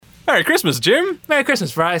Merry Christmas, Jim. Merry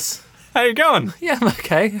Christmas, Bryce. How you going? Yeah, I'm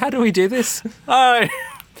okay. How do we do this? I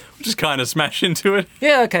just kind of smash into it.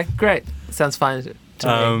 Yeah, okay, great. Sounds fine to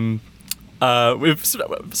me.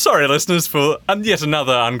 Sorry, listeners, for yet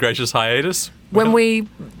another ungracious hiatus. When we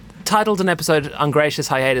titled an episode Ungracious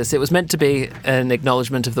Hiatus, it was meant to be an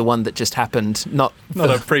acknowledgement of the one that just happened, not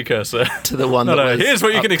a precursor to the one not that a, was here's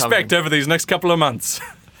what you can upcoming. expect over these next couple of months.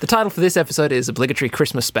 The title for this episode is Obligatory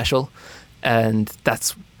Christmas Special, and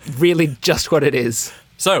that's really just what it is.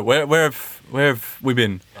 So, where have we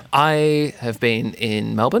been? I have been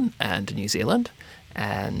in Melbourne and New Zealand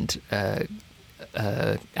and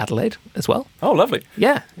Adelaide as well. Oh, lovely.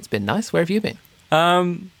 Yeah, it's been nice. Where have you been?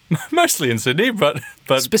 Mostly in Sydney, but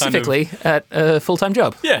Specifically at a full-time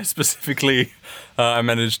job. Yeah, specifically, I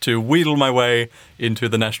managed to wheedle my way into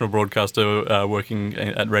the national broadcaster, working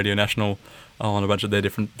at Radio National on a bunch of their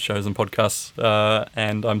different shows and podcasts.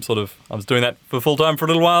 And I was doing that for full time for a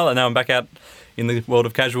little while, and now I'm back out in the world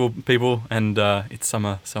of casual people, and it's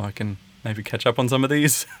summer, so I can maybe catch up on some of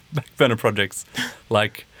these back burner projects,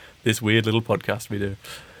 like this weird little podcast we do.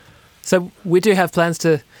 So we do have plans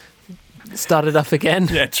to start it up again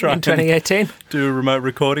Yeah, try in 2018. Do remote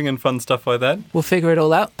recording and fun stuff like that. We'll figure it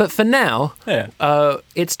all out. But for now, Yeah.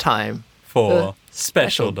 it's time For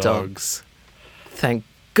Special Dogs. Thank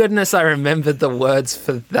goodness I remembered the words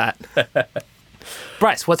for that.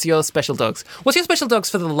 Bryce, what's your special dogs? What's your special dogs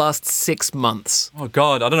for the last 6 months? Oh,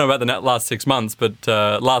 God, I don't know about the last 6 months, but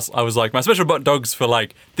I was like, my special dogs for,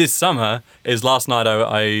 like, this summer is last night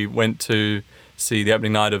I went to see the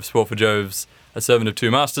opening night of Sport for Jove's A Servant of Two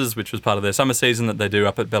Masters, which was part of their summer season that they do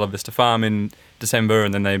up at Bella Vista Farm in December,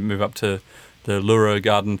 and then they move up to the Lura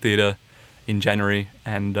Garden Theatre in January.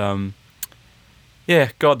 And,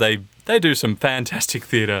 they do some fantastic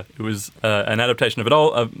theatre. It was an adaptation of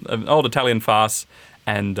an old Italian farce,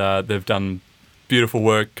 and they've done beautiful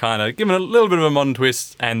work, kind of given a little bit of a modern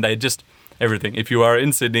twist, and they just everything. If you are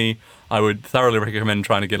in Sydney, I would thoroughly recommend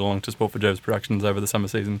trying to get along to Sport for Jove's productions over the summer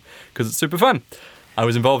season because it's super fun. I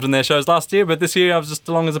was involved in their shows last year, but this year I was just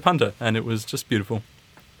along as a punter, and it was just beautiful.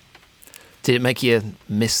 Did it make you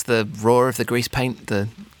miss the roar of the grease paint, the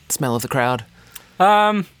smell of the crowd?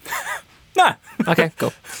 Nah. Okay,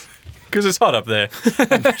 cool. Because it's hot up there.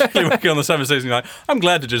 And particularly working on the summer season, like, I'm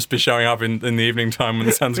glad to just be showing up in the evening time when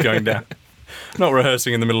the sun's going down. Not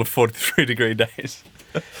rehearsing in the middle of 43-degree days.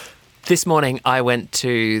 This morning I went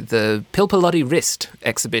to the Pilpalotti Wrist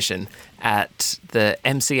exhibition at the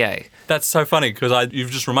MCA. That's so funny because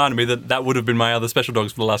you've just reminded me that would have been my other special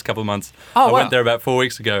dogs for the last couple of months. Oh, I wow. went there about 4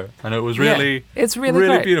 weeks ago, and it was really, it's really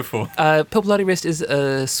great. beautiful. Pilpalotti Wrist is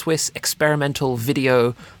a Swiss experimental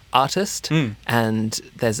video artist, and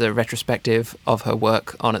there's a retrospective of her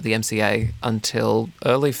work on at the MCA until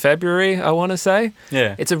early February, I want to say.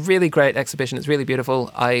 Yeah. It's a really great exhibition. It's really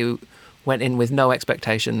beautiful. I went in with no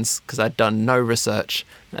expectations because I'd done no research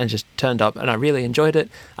and just turned up, and I really enjoyed it.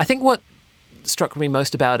 I think what struck me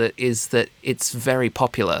most about it is that it's very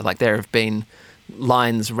popular. Like, there have been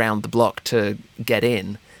lines round the block to get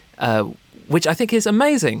in, which I think is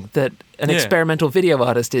amazing that an experimental video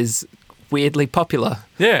artist is weirdly popular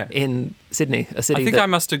in Sydney, a city I think I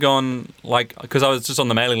must have gone, because I was just on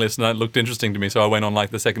the mailing list and it looked interesting to me, so I went on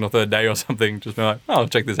the second or third day or something, just being like, oh, I'll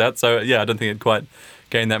check this out. So, I don't think it quite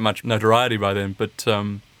gained that much notoriety by then, but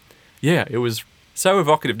it was so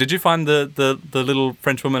evocative. Did you find the little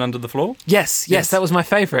French woman under the floor? Yes, that was my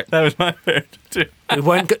favourite. That was my favourite too. We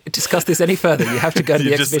won't discuss this any further. You have to go to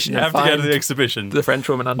the exhibition and find to go to the exhibition. The French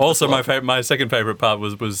woman under also, the floor. my second favourite part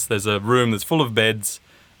was there's a room that's full of beds,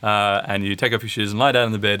 and you take off your shoes and lie down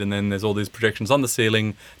in the bed, and then there's all these projections on the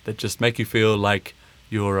ceiling that just make you feel like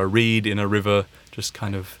you're a reed in a river, just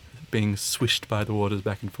kind of being swished by the waters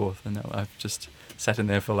back and forth. And I've just sat in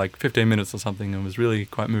there for 15 minutes or something and was really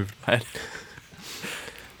quite moved by it.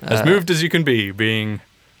 As moved as you can be, being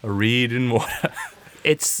a reed in water.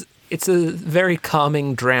 It's a very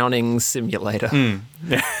calming drowning simulator.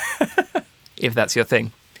 Yeah. If that's your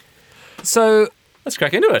thing. So let's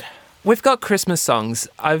crack into it. We've got Christmas songs.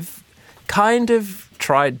 I've kind of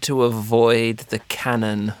tried to avoid the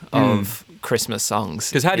canon of Christmas songs.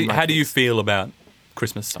 Because how do you feel about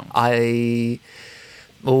Christmas songs? I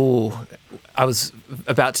was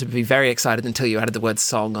about to be very excited until you added the word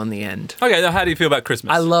song on the end. Okay, now how do you feel about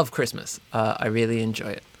Christmas? I love Christmas. I really enjoy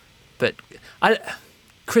it. But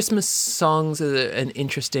Christmas songs are an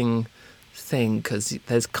interesting thing because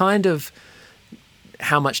there's kind of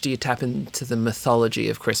how much do you tap into the mythology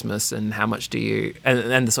of Christmas and how much do you...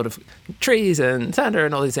 And the sort of trees and Santa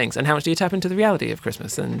and all these things. And how much do you tap into the reality of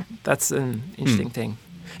Christmas? And that's an interesting thing.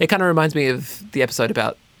 It kind of reminds me of the episode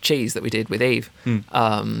about cheese that we did with Eve.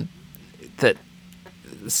 That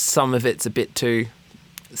some of it's a bit too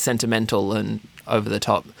sentimental and over the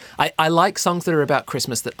top. I like songs that are about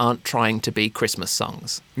Christmas that aren't trying to be Christmas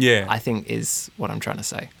songs. Yeah. I think is what I'm trying to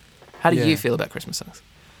say. How do Yeah. you feel about Christmas songs?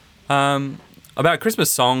 About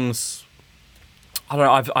Christmas songs, I don't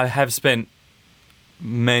know. I have spent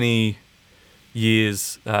many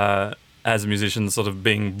years as a musician, sort of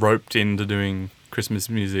being roped into doing Christmas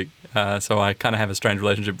music. So I kind of have a strange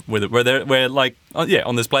relationship with it. Where like,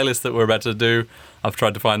 on this playlist that we're about to do, I've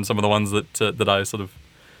tried to find some of the ones that I sort of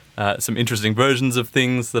some interesting versions of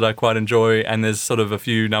things that I quite enjoy, and there's sort of a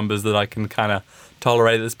few numbers that I can kind of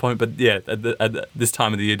tolerate at this point. But yeah, at this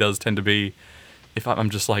time of the year does tend to be, if I'm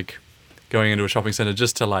just like going into a shopping centre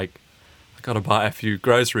just to like, I got to buy a few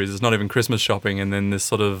groceries. It's not even Christmas shopping, and then this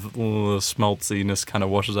sort of schmaltziness kind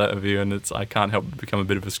of washes out of you, and I can't help but become a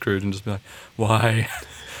bit of a Scrooge and just be like,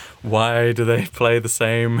 why do they play the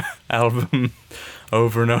same album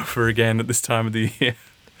over and over again at this time of the year?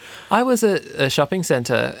 I was at a shopping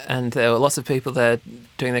centre and there were lots of people there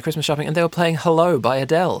doing their Christmas shopping and they were playing Hello by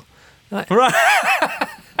Adele. Like, Right.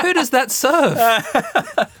 who does that serve?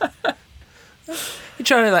 You're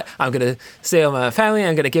trying to I'm going to see all my family,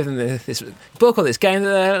 I'm going to give them this book or this game.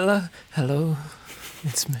 Hello,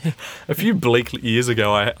 it's me. A few bleak years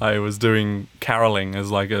ago, I was doing caroling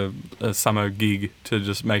as like a summer gig to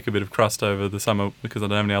just make a bit of crust over the summer because I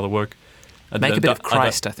don't have any other work. Make a bit of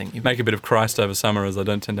Christ, I think. Make a bit of Christ over summer, as I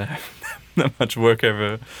don't tend to have that much work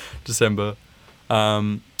over December.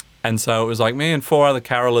 And so it was like me and 4 other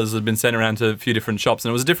carolers had been sent around to a few different shops, and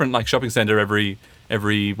it was a different like shopping centre every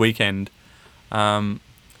weekend. And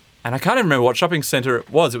I can't even remember what shopping centre it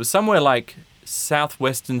was. It was somewhere like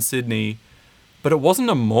southwestern Sydney, but it wasn't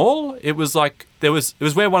a mall. It was like it was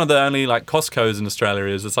where one of the only like Costco's in Australia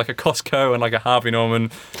is. It's like a Costco and like a Harvey Norman,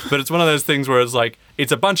 but it's one of those things where it's like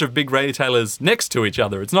it's a bunch of big retailers next to each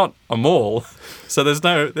other. It's not a mall, so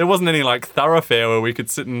there wasn't any like thoroughfare where we could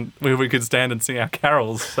stand and sing our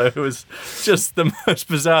carols. So it was just the most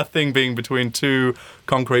bizarre thing being between 2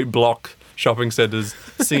 concrete block shopping centres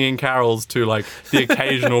singing carols to like the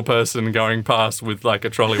occasional person going past with like a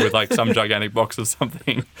trolley with like some gigantic box of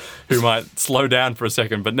something who might slow down for a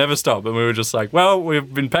second but never stop. And we were just like, well,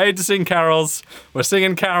 we've been paid to sing carols. We're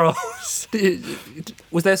singing carols.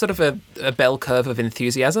 Was there sort of a bell curve of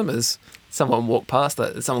enthusiasm as someone walked past,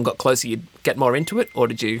 that someone got closer, you'd get more into it? Or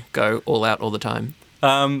did you go all out all the time?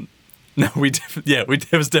 No, it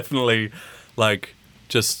was definitely like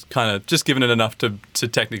just giving it enough to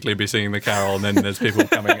technically be singing the carol, and then there's people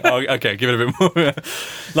coming. Oh, okay, give it a bit more.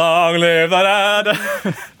 Long live the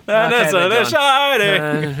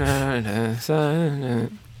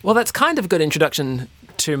shining. Well, that's kind of a good introduction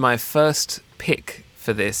to my first pick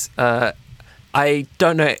for this. I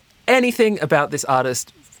don't know anything about this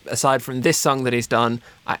artist aside from this song that he's done.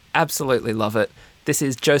 I absolutely love it. This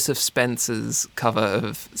is Joseph Spence's cover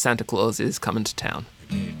of Santa Claus is Coming to Town.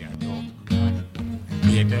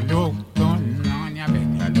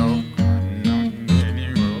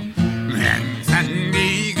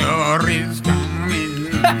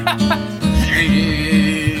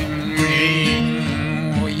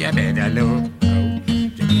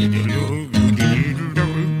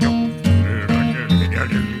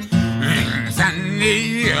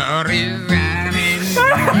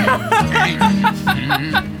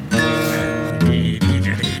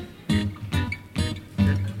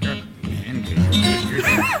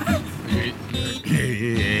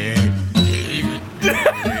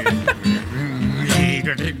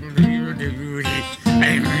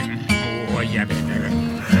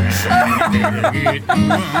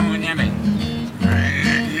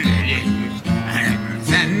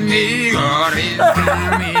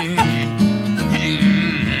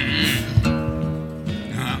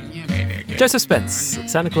 Joseph Spence,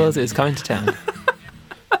 Santa Claus is Coming to Town.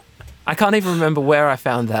 I can't even remember where I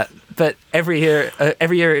found that, but every year at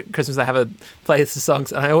Christmas I have a playlist of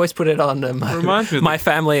songs, and I always put it on. My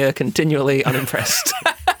family are continually unimpressed.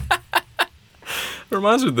 It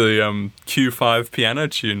reminds me of the Q5 piano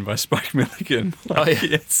tune by Spike Milligan.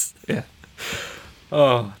 Yes. Yeah.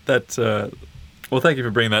 Oh, that. Well, thank you for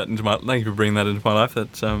bringing that into my life.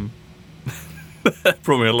 That that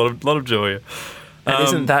brought me a lot of joy. And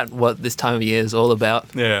isn't that what this time of year is all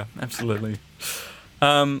about? Yeah, absolutely.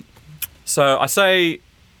 So I say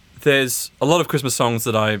there's a lot of Christmas songs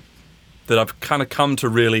that I've kind of come to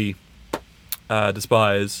really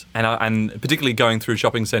despise, and particularly going through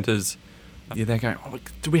shopping centres, they're going, oh,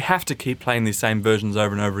 do we have to keep playing these same versions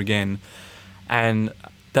over and over again? And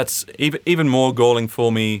that's even more galling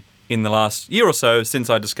for me in the last year or so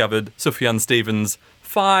since I discovered Sufjan Stevens'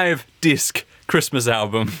 5-disc Christmas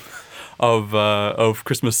album of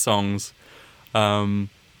Christmas songs.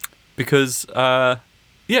 because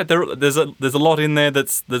there's a lot in there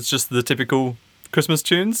that's just the typical Christmas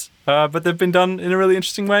tunes, but they've been done in a really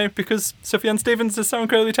interesting way because Sufjan Stevens is so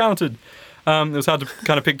incredibly talented. It was hard to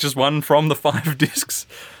kind of pick just one from the 5 discs.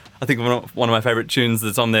 I think one of my favourite tunes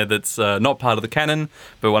that's on there that's not part of the canon,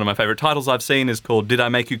 but one of my favourite titles I've seen is called Did I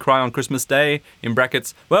Make You Cry on Christmas Day? In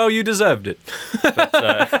brackets, well, you deserved it. But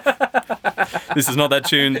this is not that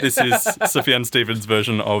tune. This is Sufjan Stevens'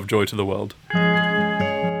 version of Joy to the World.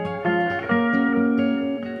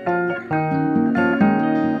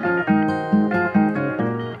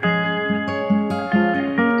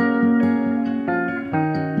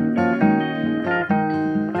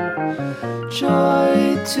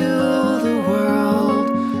 Joy to the world,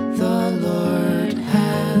 the Lord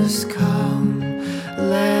has come.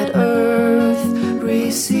 Let earth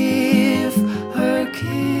receive her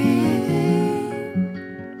King.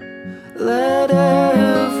 Let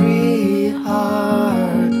every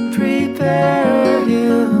heart prepare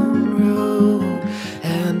him room.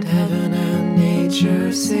 And heaven and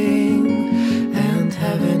nature sing. And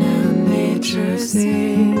heaven and nature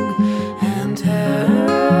sing. And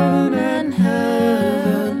heaven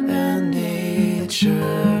and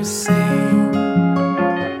nature sing.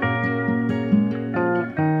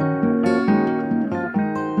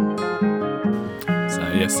 So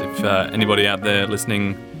yes, if anybody out there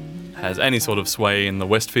listening has any sort of sway in the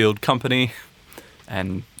Westfield company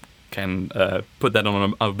and can put that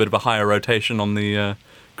on a bit of a higher rotation on the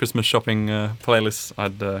Christmas shopping playlists,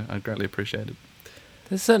 I'd greatly appreciate it.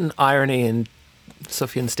 There's a certain irony in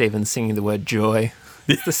Sufjan Stevens singing the word joy.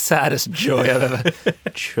 It's the saddest joy I've ever.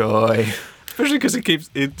 Joy. Especially because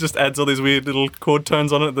it just adds all these weird little chord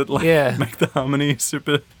tones on it that make the harmony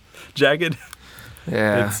super jagged.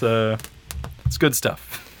 Yeah. It's good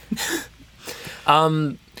stuff.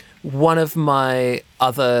 One of my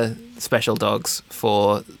other special dogs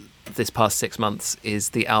for this past 6 months is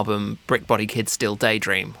the album Brick Body Kids Still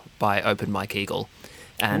Daydream by Open Mike Eagle.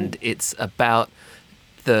 And it's about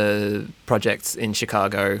the projects in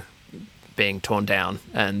Chicago being torn down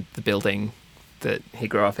and the building that he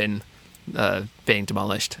grew up in being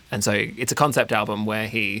demolished. And so it's a concept album where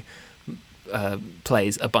he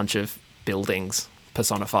plays a bunch of buildings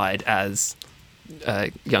personified as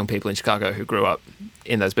young people in Chicago who grew up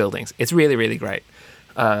in those buildings. It's really, really great.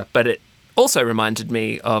 But it also reminded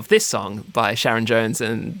me of this song by Sharon Jones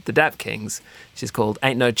and the Dap Kings, which is called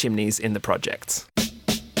Ain't No Chimneys in the Projects.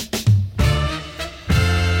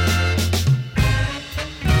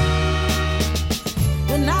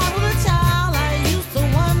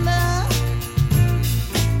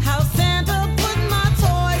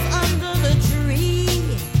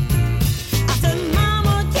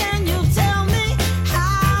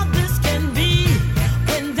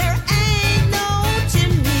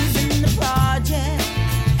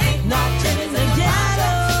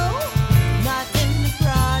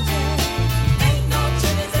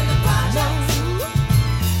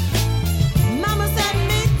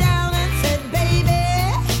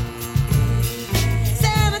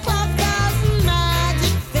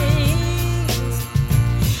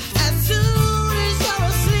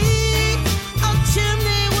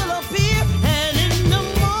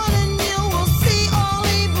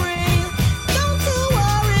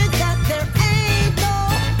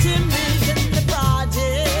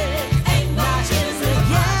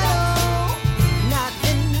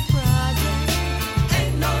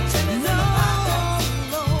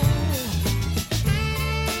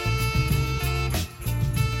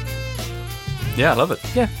 Yeah, I love it.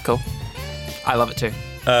 Yeah, cool. I love it too.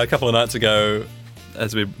 A couple of nights ago,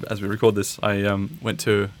 as we record this, I went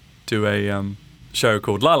to do a show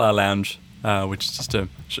called La La Lounge, which is just a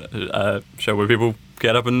show where people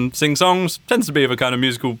get up and sing songs. Tends to be of a kind of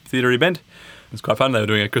musical theatre event. It was quite fun. They were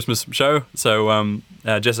doing a Christmas show. So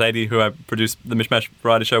Jess 80, who I produced the Mishmash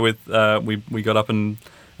variety show with, we got up and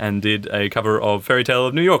did a cover of Fairy Tale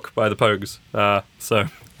of New York by the Pogues.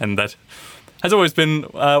 And that has always been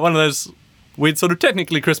one of those weird sort of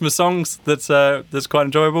technically Christmas songs that's quite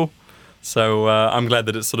enjoyable. So I'm glad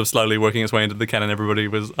that it's sort of slowly working its way into the canon. Everybody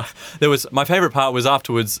was... my favourite part was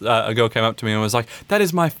afterwards, a girl came up to me and was like, "That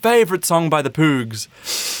is my favourite song by the Pogues."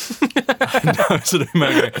 And I was sort of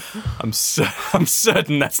going, I'm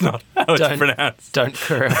certain that's not how it's pronounced. Don't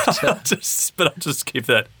correct her. I'll just keep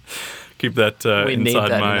that we inside need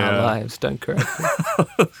that my... in our lives. Don't correct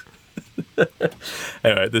her.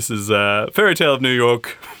 Anyway, this is Fairy Tale of New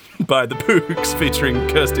York by the Pogues featuring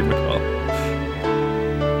Kirsty MacColl.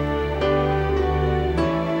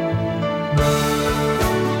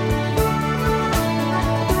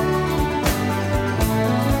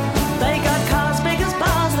 They got cars big as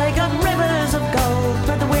bars, they got rivers of gold,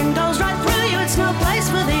 but the windows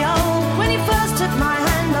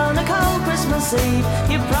Christmas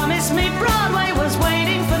Eve. You promised me Broadway was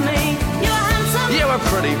waiting for me. You were handsome. You were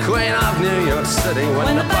pretty queen of New York City.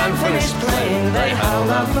 When the band finished playing, they held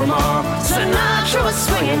out for more. Sinatra was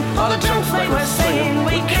swinging, all the drunks they were singing.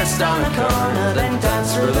 We kissed on the corner, then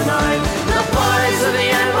danced through the night. The boys of the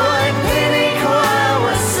NYPD choir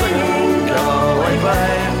were singing Go Away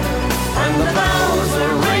Babe, and the bells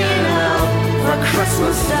were ringing out for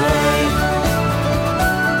Christmas Day.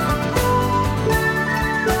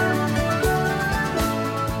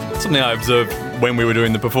 Something I observed when we were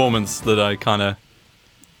doing the performance that I kind of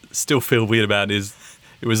still feel weird about is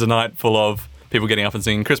it was a night full of people getting up and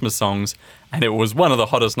singing Christmas songs, and it was one of the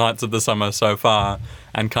hottest nights of the summer so far,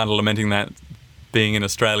 and kind of lamenting that being in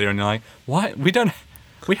Australia, and you're like, why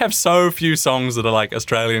we have so few songs that are like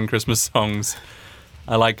Australian Christmas songs.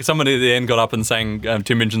 Like somebody at the end got up and sang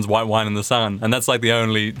Tim Minchin's White Wine in the Sun, and that's like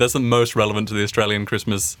that's the most relevant to the Australian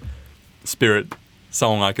Christmas spirit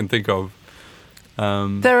song I can think of.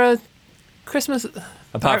 There are Christmas...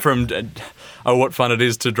 Apart from, oh, what fun it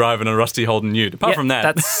is to drive in a rusty Holden Ute. Apart from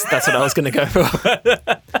that. That's what I was going to go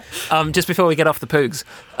for. Just before we get off the Poogs,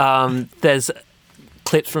 there's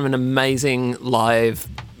clips from an amazing live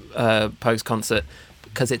Pogues concert,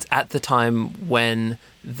 because it's at the time when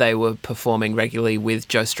they were performing regularly with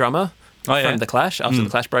Joe Strummer from The Clash, after The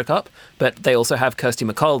Clash broke up. But they also have Kirsty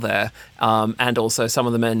MacColl there, and also some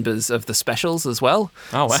of the members of the Specials as well.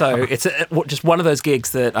 Oh, wow. So it's just one of those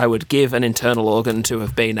gigs that I would give an internal organ to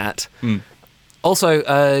have been at. Also,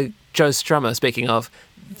 Joe Strummer, speaking of,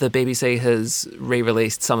 the BBC has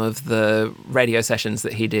re-released some of the radio sessions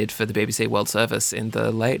that he did for the BBC World Service in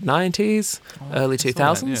the late 90s, early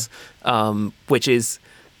 2000s, which is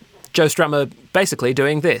Joe Strummer basically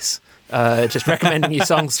doing this. Just recommending you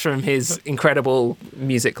songs from his incredible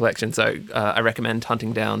music collection. So I recommend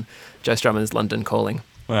hunting down Joe Strummer's London Calling.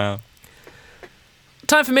 Wow.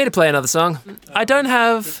 Time for me to play another song. I don't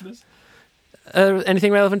have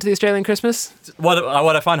anything relevant to the Australian Christmas. What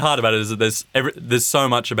I find hard about it is that there's so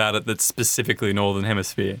much about it that's specifically Northern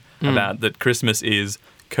Hemisphere, about that Christmas is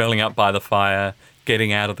curling up by the fire,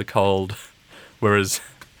 getting out of the cold, whereas,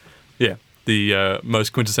 the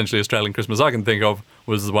most quintessentially Australian Christmas I can think of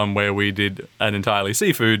was the one where we did an entirely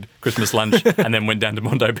seafood Christmas lunch and then went down to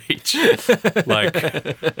Mondo Beach.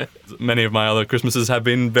 Like, many of my other Christmases have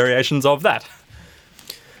been variations of that.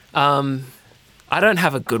 I don't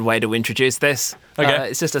have a good way to introduce this. Okay.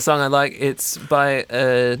 It's just a song I like. It's by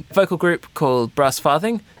a vocal group called Brass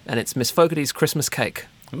Farthing, and it's Miss Fogarty's Christmas Cake.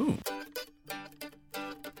 Ooh.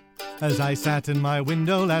 As I sat in my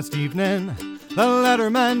window last evening, the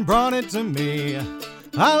letterman brought it to me.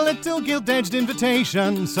 A little gilt-edged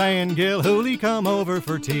invitation saying, "Gil Hooley, come over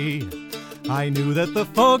for tea." I knew that the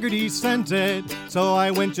Fogartys sent it, so I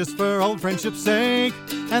went just for old friendship's sake.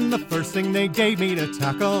 And the first thing they gave me to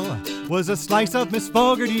tackle was a slice of Miss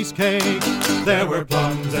Fogarty's cake. There were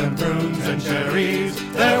plums and prunes and cherries,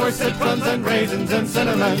 there were citrons and raisins and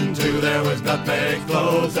cinnamon too. There was nutmeg,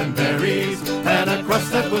 cloves and berries, and a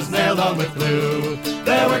crust that was nailed on with glue.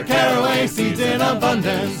 There were caraway seeds in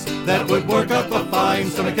abundance that would work up a fine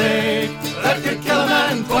stomach ache that could kill a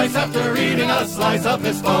man twice after eating a slice of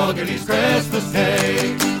Miss Fogarty's Christmas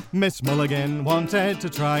cake. Miss Mulligan wanted to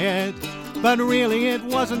try it, but really it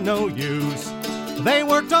wasn't no use. They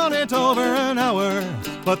worked on it over an hour,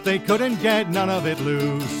 but they couldn't get none of it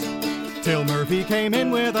loose. Till Murphy came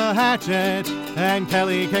in with a hatchet, and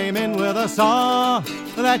Kelly came in with a saw.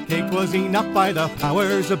 That cake was enough by the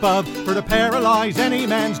powers above for to paralyze any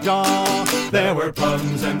man's jaw. There were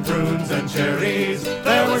plums and prunes and cherries,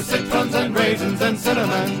 there were citrons and raisins and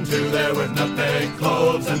cinnamon too. There was nutmeg,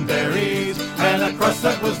 cloves and berries, and a crust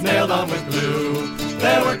that was nailed on with glue.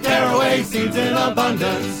 There were caraway seeds in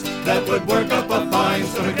abundance that would work up a fine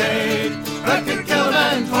stomach ache that could kill a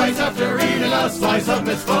man twice after eating a slice of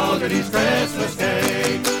Miss Fogarty's Christmas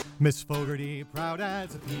cake. Miss Fogarty, proud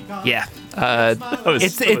as a peacock. Yeah, That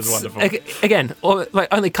was wonderful. Again,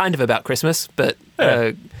 only kind of about Christmas, but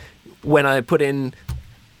when I put in,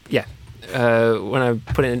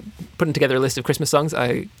 putting together a list of Christmas songs,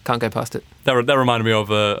 I can't go past it. That reminded me of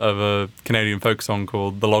a Canadian folk song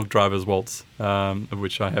called "The Log Driver's Waltz," of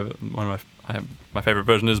which I have my favorite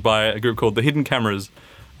version is by a group called the Hidden Cameras,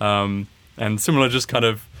 and similar, just kind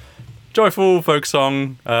of joyful folk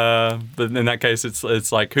song. But in that case,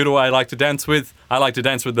 it's like, who do I like to dance with? I like to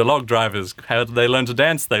dance with the log drivers. How do they learn to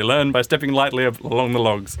dance? They learn by stepping lightly along the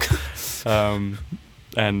logs.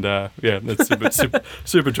 It's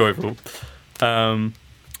super joyful.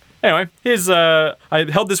 Anyway, here's I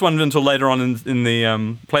held this one until later on in the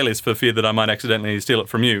playlist for fear that I might accidentally steal it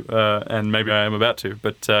from you, and maybe I am about to.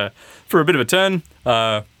 But for a bit of a turn,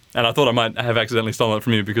 And I thought I might have accidentally stolen it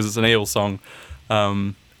from you because it's an Eels song.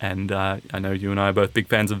 And I know you and I are both big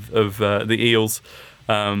fans of the Eels.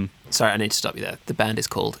 Sorry, I need to stop you there. The band is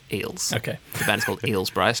called Eels. Okay. The band is called Eels,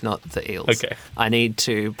 Bryce, not the Eels. Okay. I need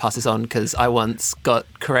to pass this on because I once got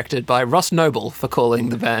corrected by Ross Noble for calling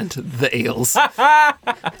the band the Eels.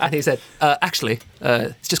 And he said, actually,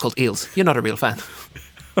 it's just called Eels. You're not a real fan.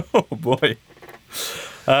 Oh, boy.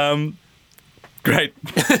 Great.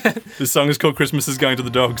 This song is called Christmas is Going to the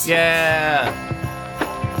Dogs. Yeah.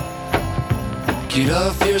 Get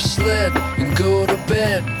off your sled and go to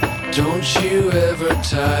bed. Don't you ever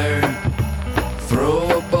tire.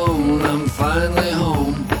 Throw a bone, I'm finally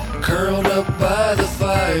home, curled up by the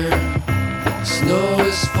fire. Snow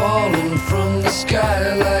is falling from the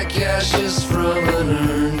sky like ashes from an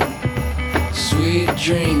urn. Sweet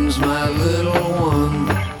dreams, my little one,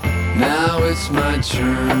 now it's my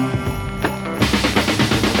turn.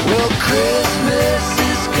 Well, Christmas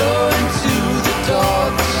is going to the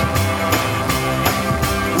dogs.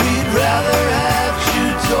 We'd rather have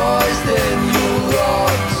chew toys than your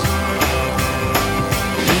logs.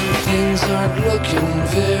 And things aren't looking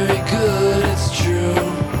very good, it's true.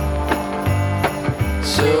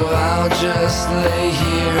 So I'll just lay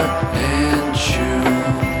here and chew.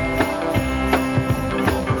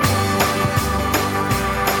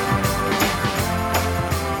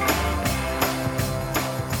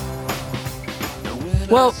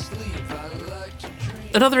 Well,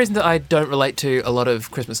 another reason that I don't relate to a lot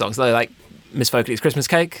of Christmas songs, though, like Miss Fogarty's Christmas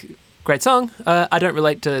Cake, great song. I don't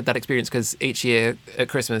relate to that experience because each year at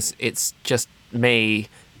Christmas, it's just me,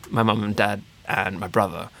 my mum and dad, and my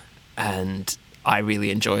brother. And I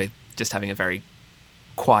really enjoy just having a very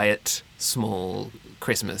quiet, small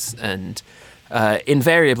Christmas. And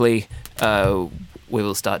invariably, we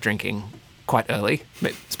will start drinking quite early,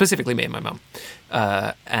 specifically me and my mum.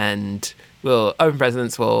 And we'll open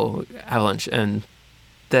presents, we'll have lunch, and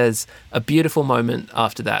there's a beautiful moment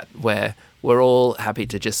after that where we're all happy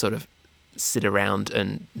to just sort of sit around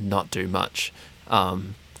and not do much.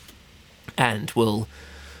 And we'll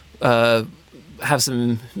have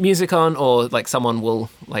some music on, or like someone will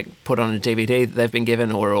like put on a DVD that they've been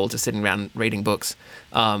given, or we're all just sitting around reading books.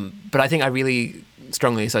 But I think I really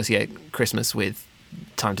strongly associate Christmas with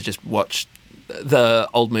time to just watch the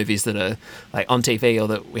old movies that are like on TV or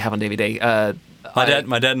that we have on DVD. My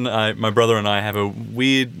dad and I, my brother and I have a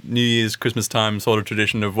weird New Year's, Christmas time sort of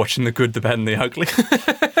tradition of watching The Good, the Bad and the Ugly.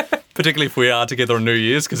 Particularly if we are together on New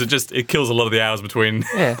Year's, because it kills a lot of the hours between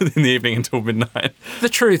in the evening until midnight. The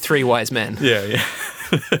true three wise men. Yeah.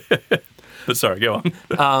 But sorry, go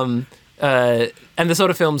on. And the sort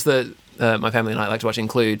of films that my family and I like to watch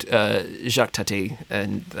include Jacques Tati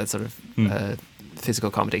and that sort of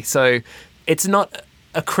physical comedy. So it's not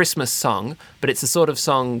a Christmas song, but it's the sort of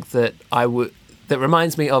song that that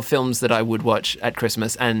reminds me of films that I would watch at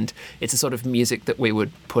Christmas, and it's a sort of music that we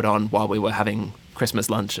would put on while we were having Christmas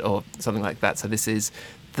lunch or something like that. So this is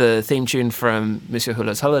the theme tune from Monsieur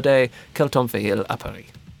Hulot's Holiday, Quel temps fait-il à Paris?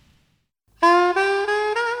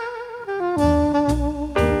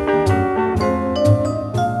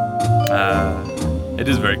 It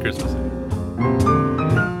is very Christmassy.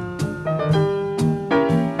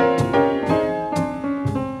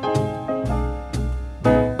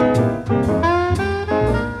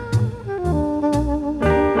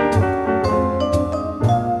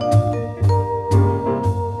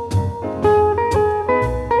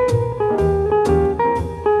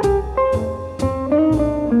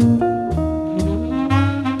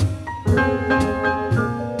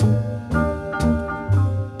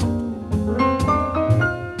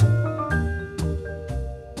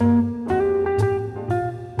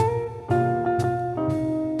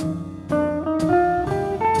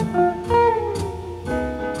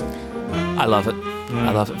 I love it.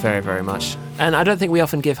 I love it very, very much. And I don't think we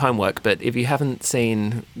often give homework, but if you haven't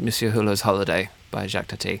seen Monsieur Hulot's Holiday by Jacques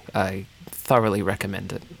Tati, I thoroughly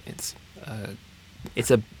recommend it.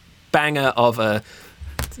 It's a banger of a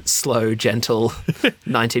slow, gentle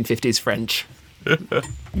 1950s French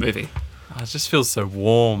movie. Oh, it just feels so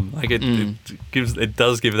warm. Like it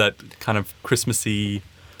does give that kind of Christmassy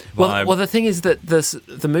vibe. Well, the thing is that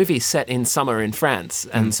the movie's set in summer in France,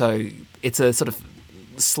 and so it's a sort of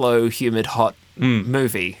slow, humid, hot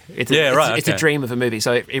movie. It's a dream of a movie.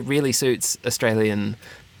 So it really suits Australian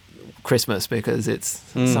Christmas because it's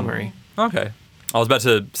summery. Okay. I was about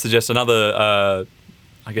to suggest another,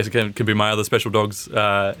 I guess it could be my other special dogs,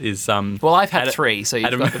 is... well, I've had three, so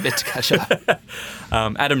you've got a bit to catch up.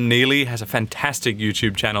 Adam Neely has a fantastic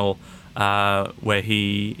YouTube channel where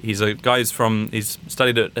he's a guy he's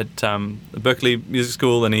studied at Berkeley Music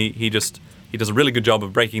School, and he just he does a really good job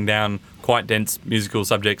of breaking down quite dense musical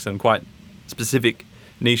subjects and quite specific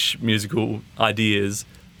niche musical ideas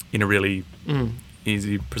in a really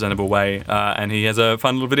easy, presentable way. And he has a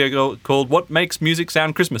fun little video called "What Makes Music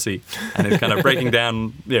Sound Christmassy?" And it's kind of breaking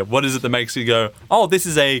down, what is it that makes you go, "Oh, this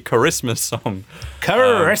is a Christmas song."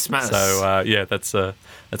 Christmas.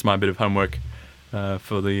 That's my bit of homework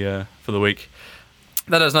for the week.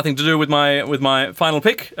 That has nothing to do with my final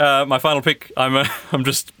pick. My final pick, I'm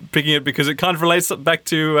just picking it because it kind of relates back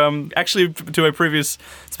to actually to a previous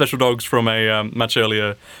Special Dogs from a much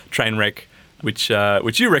earlier train wreck, which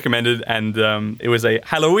you recommended, and it was a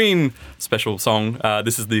Halloween special song.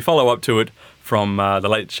 This is the follow-up to it from The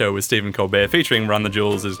Late Show with Stephen Colbert featuring Run the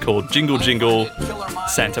Jewels. Is called Jingle Jingle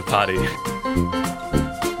Santa Party.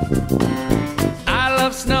 I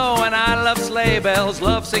love snow and I love sleigh bells,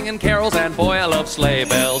 love singing carols, and boy, I love sleigh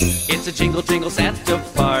bells. It's a jingle jingle Santa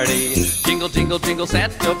party, jingle jingle jingle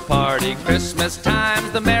Santa party. Christmas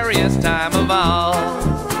time's the merriest time of all.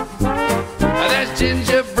 There's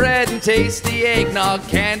gingerbread and tasty eggnog,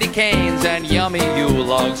 candy canes and yummy Yule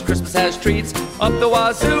logs. Christmas has treats up the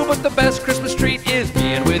wazoo, but the best Christmas treat is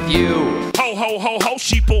being with you. Ho, ho, ho, ho,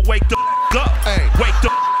 sheeple, wake the up. Hey. Wake the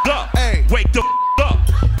up. Hey. Wake the up.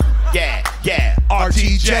 Yeah, yeah,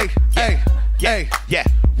 RTJ. Yeah.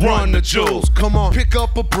 Run the jewels. Come on, pick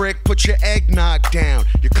up a brick, put your eggnog down.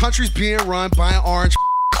 Your country's being run by an orange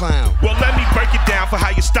clown. Well, let me break it down for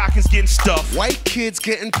how your stocking's getting stuffed. White kids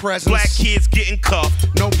getting presents, black kids getting cuffed.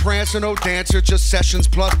 No prancer, no dancer, just Sessions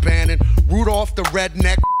plus Bannon. Rudolph the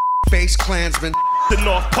redneck face Klansman. The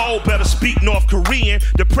North Pole better speak North Korean.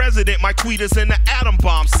 The president might tweet us in the atom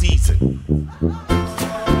bomb season.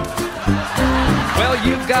 Well,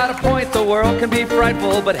 you've got a point, the world can be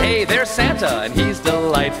frightful, but hey, there's Santa, and he's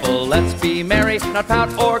delightful. Let's be merry, not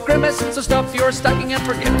pout or grimace, so stuff your stocking and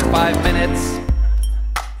forget for 5 minutes.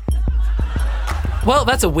 Well,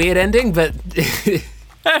 that's a weird ending, but...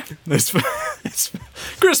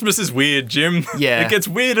 Christmas is weird, Jim. Yeah. It gets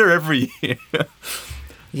weirder every year.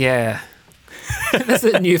 Yeah. That's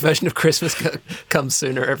a new version of Christmas comes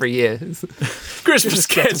sooner every year. Christmas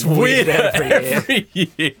gets weirder every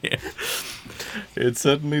year. It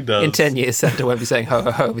certainly does. In 10 years, Santa won't be saying ho,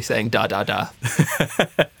 ho, ho, he'll be saying da, da, da.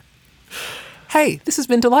 Hey, this has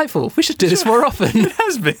been delightful. We should do this more often. It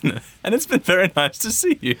has been. And it's been very nice to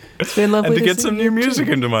see you. It's been lovely and to get some new music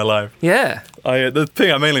into my life. Yeah. The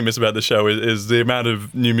thing I mainly miss about the show is the amount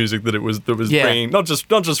of new music that was bringing, not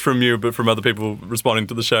just from you, but from other people responding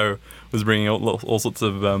to the show, was bringing all sorts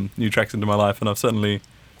of new tracks into my life. And I've certainly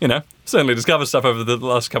discovered stuff over the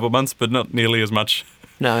last couple of months, but not nearly as much.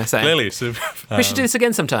 No, same. Clearly. So, we should do this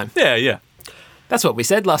again sometime. Yeah. That's what we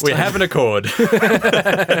said last time. We have an accord.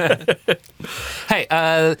 Hey,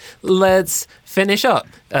 let's finish up.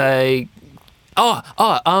 I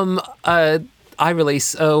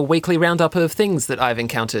release a weekly roundup of things that I've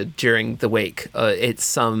encountered during the week. It's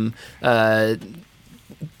some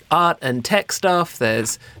art and tech stuff.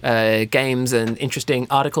 There's games and interesting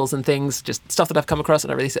articles and things, just stuff that I've come across,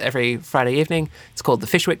 and I release it every Friday evening. It's called the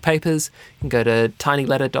Fishwick Papers. You can go to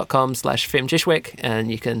tinyletter.com/fimjishwick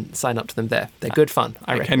and you can sign up to them there. They're good fun,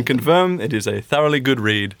 I reckon. Can confirm it is a thoroughly good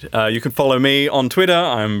read. You can follow me on Twitter.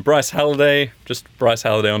 I'm Bryce Halliday, just Bryce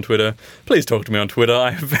Halliday on Twitter. Please talk to me on Twitter.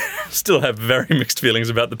 I still have very mixed feelings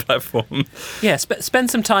about the platform. Yeah,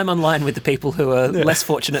 spend some time online with the people who are less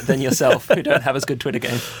fortunate than yourself, who don't have as good Twitter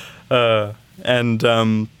game. I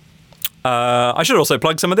should also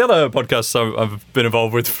plug some of the other podcasts I've been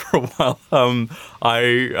involved with for a while.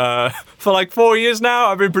 For like 4 years now,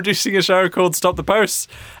 I've been producing a show called Stop the Posts,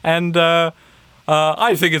 and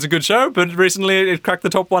I think it's a good show. But recently, it cracked the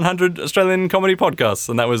top 100 Australian comedy podcasts,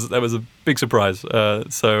 and that was a big surprise.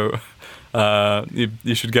 So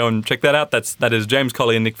you should go and check that out. That is James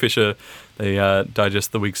Colley and Nick Fisher. They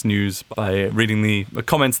digest the week's news by reading the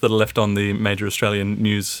comments that are left on the major Australian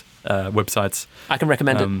news websites. I can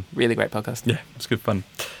recommend it. Really great podcast. Yeah, it's good fun.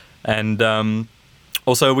 And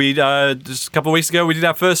also, we just a couple of weeks ago, we did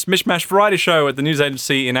our first Mishmash variety show at the News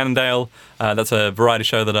Agency in Annandale. That's a variety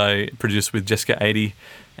show that I produced with Jessica 80,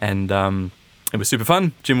 and it was super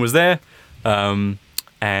fun. Jim was there.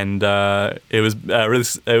 And it was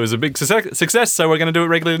a big success, so we're going to do it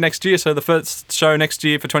regularly next year. So the first show next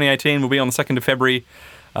year for 2018 will be on the 2nd of February.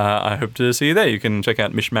 I hope to see you there. You can check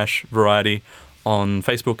out Mishmash Variety on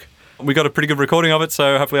Facebook. We got a pretty good recording of it,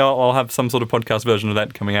 so hopefully I'll have some sort of podcast version of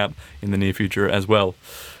that coming out in the near future as well.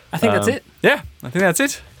 I think that's it. Yeah, I think that's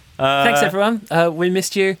it. Thanks, everyone. We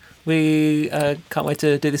missed you. We can't wait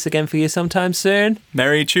to do this again for you sometime soon.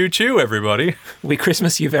 Merry choo-choo, everybody. We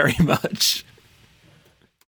Christmas you very much.